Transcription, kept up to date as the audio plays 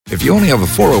If you only have a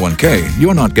 401k,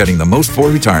 you're not getting the most for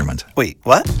retirement. Wait,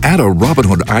 what? Add a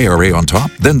Robinhood IRA on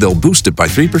top, then they'll boost it by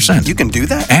 3%. You can do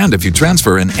that? And if you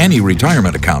transfer in any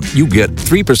retirement account, you get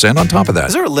 3% on top of that.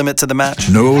 Is there a limit to the match?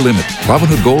 No limit.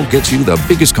 Robinhood Gold gets you the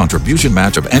biggest contribution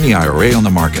match of any IRA on the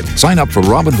market. Sign up for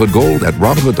Robinhood Gold at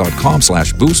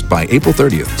Robinhood.com/boost by April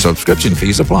 30th. Subscription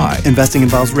fees apply. Investing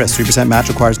involves risk. 3% match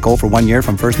requires gold for 1 year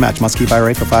from first match. Must keep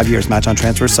IRA for 5 years. Match on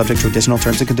transfers subject to additional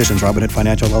terms and conditions. Robinhood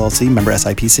Financial LLC, member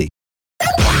SIPC.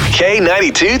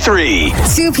 K92-3.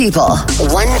 Two people,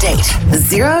 one date,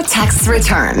 0 texts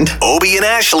returned. Obie and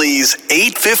Ashley's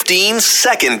 8:15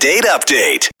 second date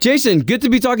update. Jason, good to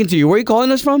be talking to you. Where are you calling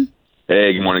us from?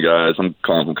 Hey, good morning, guys. I'm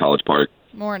calling from College Park.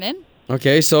 Morning.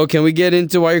 Okay, so can we get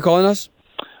into why you're calling us?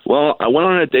 Well, I went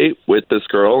on a date with this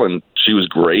girl, and she was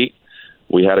great.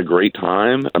 We had a great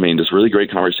time. I mean, just really great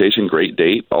conversation, great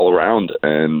date all around.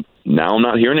 And now I'm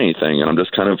not hearing anything, and I'm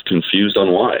just kind of confused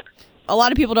on why. A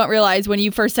lot of people don't realize when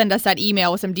you first send us that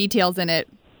email with some details in it,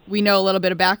 we know a little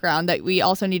bit of background that we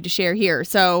also need to share here.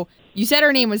 So you said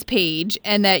her name was Paige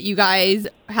and that you guys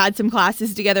had some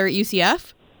classes together at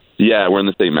UCF? Yeah, we're in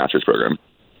the same master's program.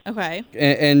 Okay.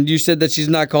 And you said that she's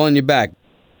not calling you back.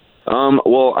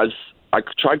 Well, I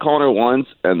tried calling her once,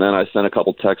 and then I sent a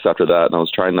couple texts after that, and I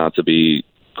was trying not to be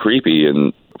creepy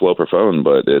and blow up her phone,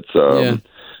 but it's I'm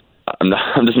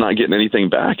just not getting anything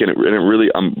back, and it really,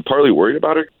 I'm partly worried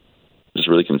about her. Just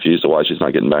really confused why she's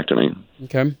not getting back to me.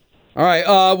 Okay. All right.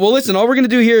 Well, listen, all we're going to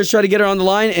do here is try to get her on the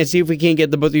line and see if we can't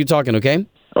get the both of you talking, okay?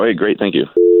 Okay, great. Thank you.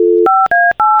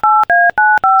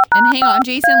 And hang on,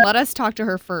 Jason, let us talk to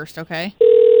her first, okay?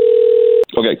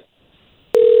 Okay.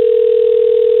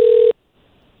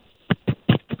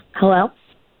 Hello?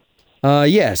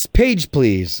 Yes. Paige,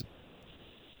 please.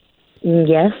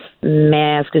 Yes. May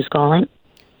I ask who's calling?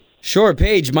 Sure,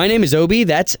 Paige. My name is Obie.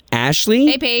 That's Ashley.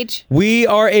 Hey, Paige. We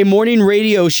are a morning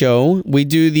radio show. We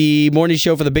do the morning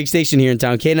show for the big station here in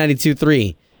town,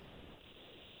 K92.3.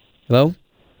 Hello?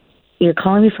 You're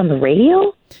calling me from the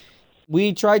radio?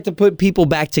 We tried to put people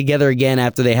back together again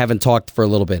after they haven't talked for a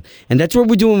little bit. And that's what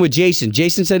we're doing with Jason.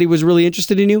 Jason said he was really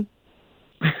interested in you.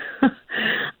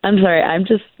 I'm sorry, I'm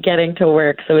just getting to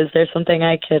work, so is there something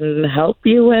I can help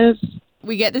you with?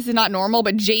 We get this is not normal,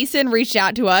 but Jason reached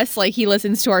out to us, like he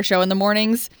listens to our show in the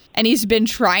mornings, and he's been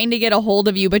trying to get a hold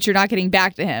of you, but you're not getting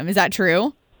back to him. Is that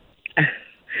true?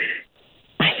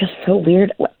 I feel so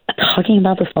weird talking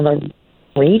about this on the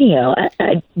radio.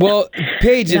 Well,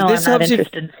 Paige, no, if this I'm not helps you...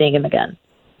 interested in seeing him again.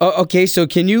 Okay, so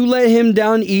can you let him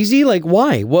down easy? Like,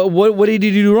 why? What did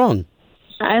he do wrong?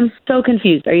 I'm so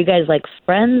confused. Are you guys, like,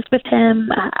 friends with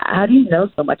him? How do you know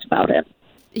so much about him?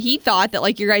 He thought that,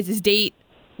 like, your guys' date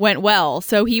went well,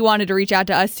 so he wanted to reach out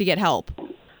to us to get help.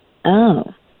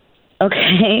 Oh,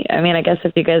 okay. I mean, I guess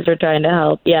if you guys are trying to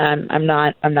help, yeah, I'm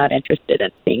not interested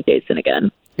in seeing Jason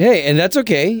again. Hey, and that's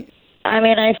okay. I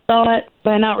mean, I thought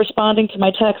by not responding to my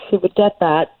text he would get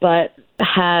that, but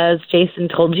has Jason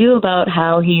told you about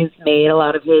how he's made a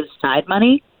lot of his side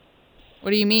money?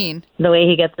 What do you mean? The way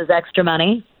he gets his extra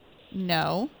money?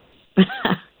 No.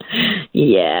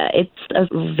 Yeah, it's a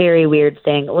very weird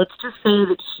thing. Let's just say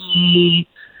that he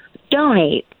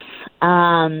donates.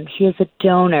 He is a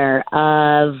donor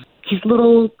of his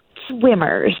little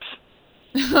swimmers.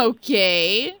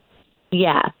 Okay.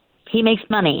 Yeah, he makes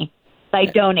money by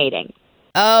donating.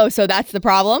 Oh, so that's the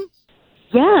problem?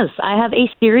 Yes, I have a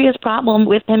serious problem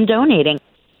with him donating.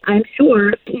 I'm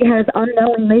sure he has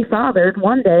unknowingly fathered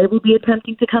one day will be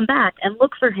attempting to come back and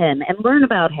look for him and learn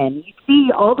about him. You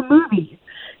see all the movies,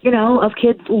 of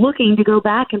kids looking to go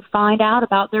back and find out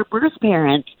about their birth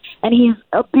parents. And he's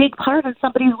a big part of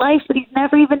somebody's life that he's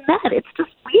never even met. It's just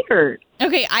weird.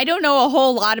 Okay, I don't know a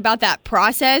whole lot about that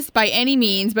process by any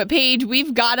means, but Paige,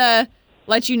 we've got to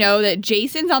let you know that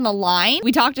Jason's on the line.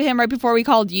 We talked to him right before we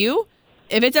called you.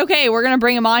 If it's okay, we're going to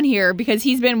bring him on here because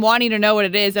he's been wanting to know what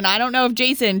it is. And I don't know if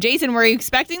Jason, were you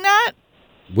expecting that?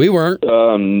 We weren't.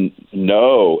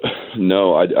 No,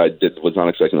 I was not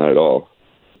expecting that at all.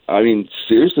 I mean,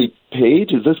 seriously,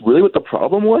 Paige, is this really what the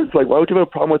problem was? Like, why would you have a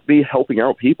problem with me helping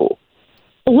out people?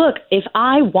 Look, if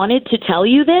I wanted to tell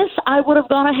you this, I would have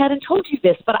gone ahead and told you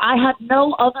this, but I had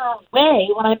no other way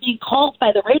when I'm being called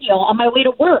by the radio on my way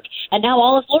to work, and now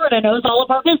all of Florida knows all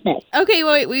of our business. Okay,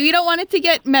 wait, we don't want it to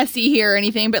get messy here or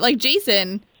anything, but, like,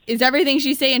 Jason, is everything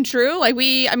she's saying true? Like,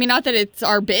 not that it's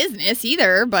our business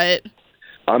either, but...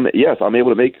 Yes, I'm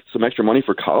able to make some extra money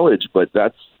for college, but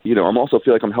that's, I'm also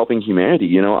feel like I'm helping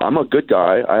humanity. I'm a good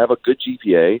guy. I have a good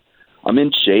GPA. I'm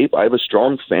in shape. I have a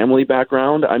strong family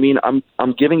background. I mean, I'm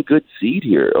giving good seed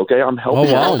here. Okay, I'm helping.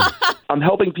 Oh, wow. I'm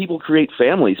helping people create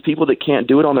families. People that can't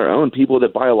do it on their own. People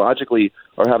that biologically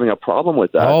are having a problem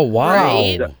with that. Oh, wow.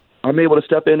 Right. I'm able to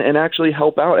step in and actually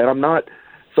help out. And I'm not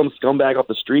some scumbag off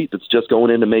the street that's just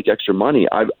going in to make extra money.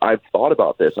 I've thought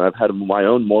about this, and I've had my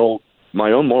own moral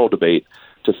debate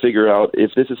to figure out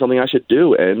if this is something I should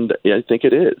do, and I think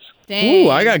it is. Dang. Ooh,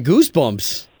 I got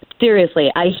goosebumps.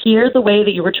 Seriously, I hear the way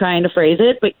that you were trying to phrase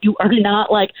it, but you are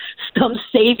not like some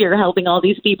savior helping all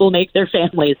these people make their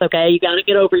families, okay? You got to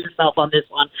get over yourself on this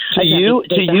one. To you,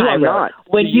 I'm not.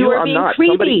 When you are being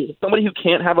creepy. Somebody who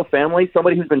can't have a family,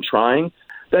 somebody who's been trying,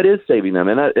 that is saving them,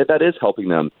 and that is helping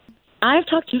them. I've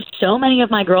talked to so many of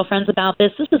my girlfriends about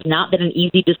this. This has not been an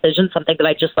easy decision, something that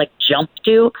I just jumped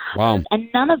to. Wow. And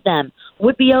none of them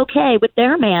would be okay with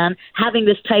their man having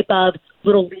this type of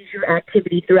little leisure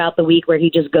activity throughout the week where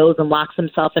he just goes and locks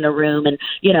himself in a room and,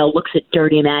 looks at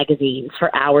dirty magazines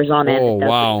for hours on end. Oh, and does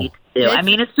wow. what he needs to do. I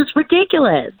mean, it's just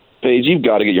ridiculous. Paige, you've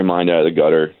got to get your mind out of the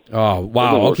gutter. Oh,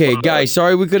 wow. Okay, guys,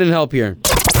 sorry we couldn't help here.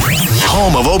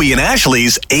 Home of Obie and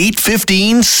Ashley's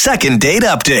 8:15 second date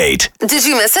update. Did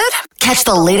you miss it? Catch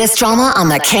the latest drama on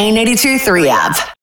the K82-3 app.